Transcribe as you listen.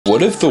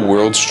What if the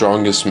world's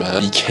strongest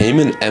man became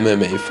an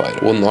MMA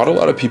fighter? Well, not a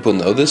lot of people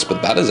know this,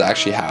 but that has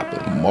actually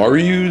happened.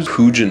 Mariusz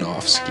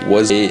Pudzianowski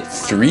was a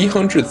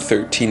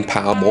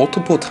 313-pound,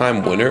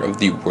 multiple-time winner of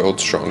the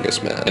world's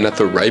strongest man, and at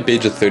the ripe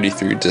age of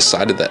 33,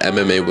 decided that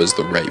MMA was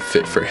the right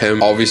fit for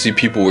him. Obviously,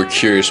 people were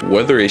curious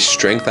whether a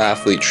strength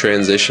athlete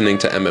transitioning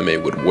to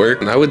MMA would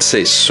work, and I would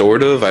say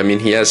sort of. I mean,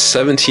 he has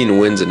 17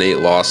 wins and 8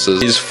 losses.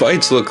 These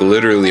fights look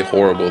literally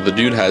horrible. The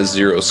dude has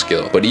zero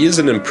skill, but he is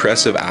an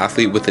impressive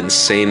athlete with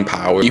insane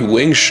power. He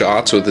wings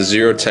shots with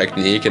zero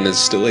technique and is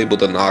still able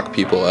to knock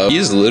people out. He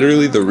is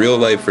literally the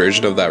real-life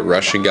version of that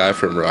Russian guy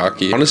from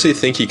Rocky. I honestly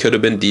think he could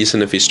have been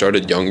decent if he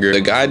started younger.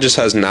 The guy just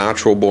has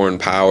natural-born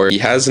power. He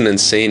has an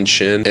insane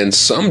chin and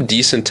some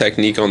decent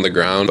technique on the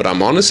ground, but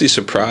I'm honestly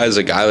surprised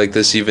a guy like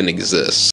this even exists.